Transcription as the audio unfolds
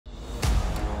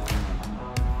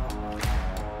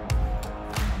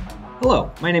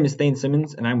Hello, my name is Thane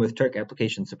Simmons and I'm with Turck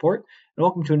Application Support, and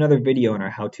welcome to another video in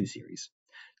our how-to series.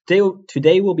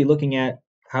 Today we'll be looking at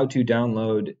how to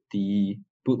download the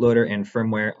bootloader and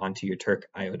firmware onto your Turck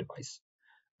I/O device.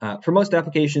 For most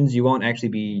applications, you won't actually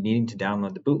be needing to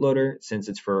download the bootloader since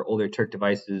it's for older Turck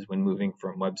devices when moving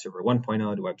from Web Server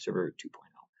 1.0 to Web Server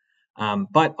 2.0.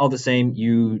 But all the same,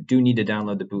 you do need to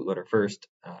download the bootloader first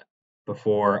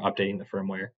before updating the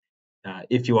firmware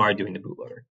if you are doing the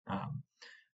bootloader.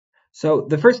 So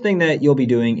the first thing that you'll be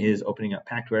doing is opening up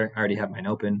Packware. I already have mine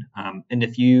open. And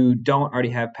if you don't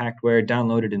already have Packware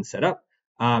downloaded and set up,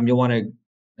 you'll want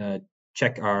to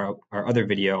check our other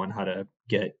video on how to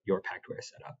get your Packware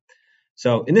set up.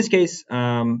 So in this case,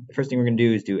 the first thing we're going to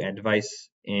do is do add device.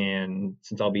 And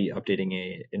since I'll be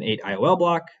updating an 8 IOL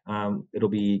block, it'll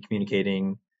be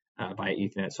communicating via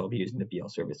Ethernet. So I'll be using the BL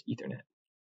service Ethernet.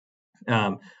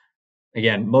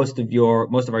 Again, most of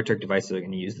our Turck devices are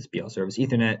going to use this BL service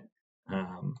Ethernet.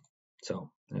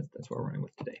 So that's what we're running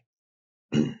with today.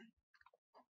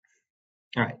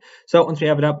 All right, so once we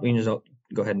have it up, we can just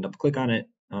go ahead and double click on it.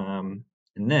 And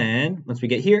then once we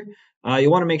get here,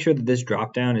 you'll want to make sure that this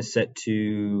drop down is set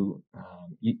to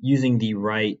using the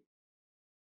right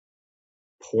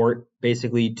port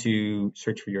basically to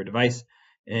search for your device.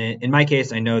 In my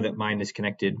case, I know that mine is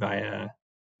connected via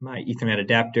my Ethernet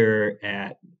adapter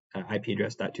at IP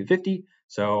address .250,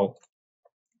 so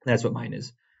that's what mine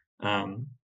is.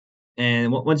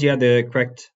 And once you have the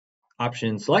correct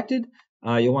option selected,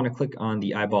 you'll want to click on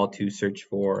the eyeball to search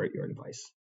for your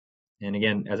device. And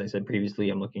again, as I said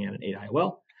previously, I'm looking at an 8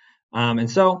 IOL.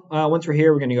 And so once we're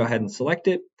here, we're going to go ahead and select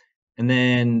it. And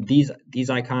then these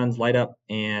icons light up,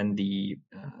 and in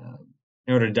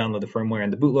order to download the firmware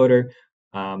and the bootloader,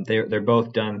 they're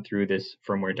both done through this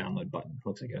firmware download button.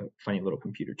 Looks like a funny little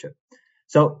computer chip.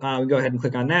 So we go ahead and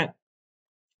click on that.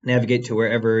 Navigate to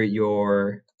wherever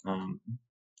your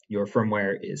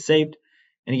firmware is saved.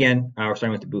 And again, we're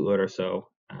starting with the bootloader, so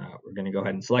we're going to go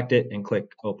ahead and select it and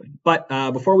click open. But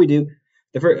before we do,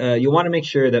 you'll want to make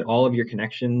sure that all of your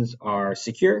connections are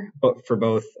secure, but for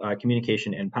both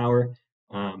communication and power,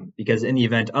 because in the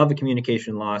event of a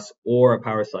communication loss or a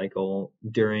power cycle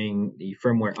during the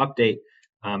firmware update,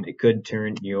 it could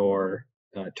turn your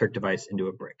Turck device into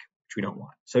a brick, which we don't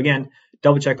want. So again,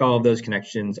 double check all of those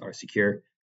connections are secure,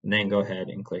 and then go ahead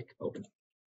and click open.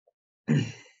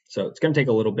 So it's going to take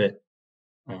a little bit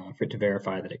for it to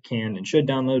verify that it can and should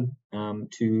download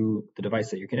to the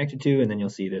device that you're connected to, and then you'll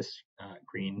see this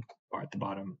green bar at the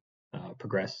bottom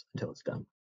progress until it's done.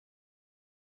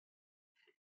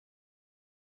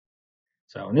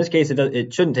 So in this case,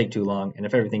 it shouldn't take too long, and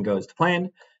if everything goes to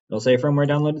plan, it'll say firmware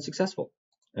downloaded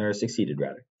succeeded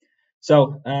rather.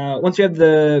 So once you have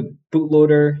the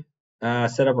bootloader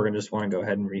set up, we're going to just want to go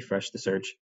ahead and refresh the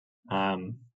search.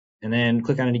 And then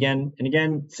click on it again. And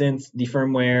again, since the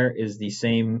firmware is the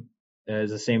same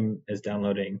as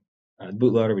downloading the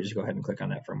bootloader, we just go ahead and click on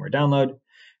that firmware download.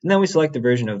 And then we select the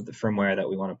version of the firmware that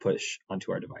we want to push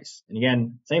onto our device. And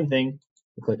again, same thing,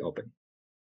 we click open.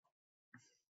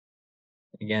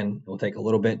 Again, it will take a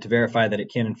little bit to verify that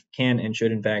it can and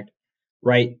should in fact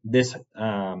write this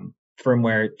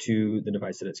firmware to the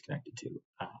device that it's connected to.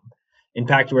 In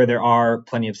Packware, there are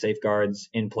plenty of safeguards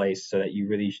in place so that you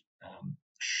really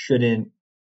shouldn't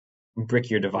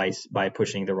brick your device by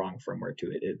pushing the wrong firmware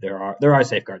to it. There are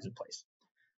safeguards in place.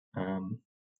 And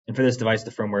for this device,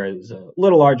 the firmware is a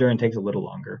little larger and takes a little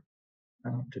longer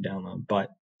to download,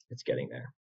 but it's getting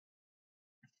there.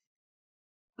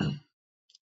 And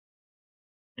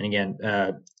again,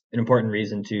 an important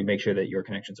reason to make sure that your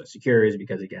connections are secure is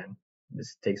because, again,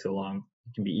 this takes so long.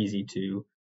 It can be easy to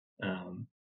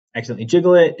accidentally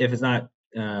jiggle it if it's not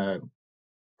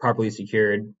properly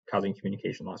secured, causing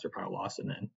communication loss or power loss, and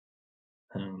then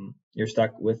you're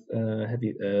stuck with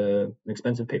an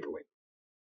expensive paperweight.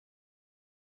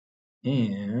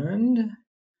 And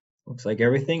looks like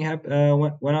everything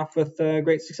went off with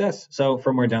great success. So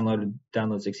firmware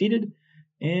download succeeded,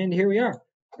 and here we are.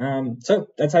 So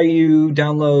that's how you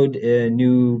download a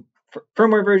new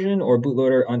firmware version or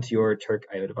bootloader onto your Turck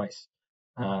I/O device.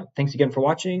 Thanks again for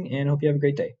watching, and hope you have a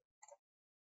great day.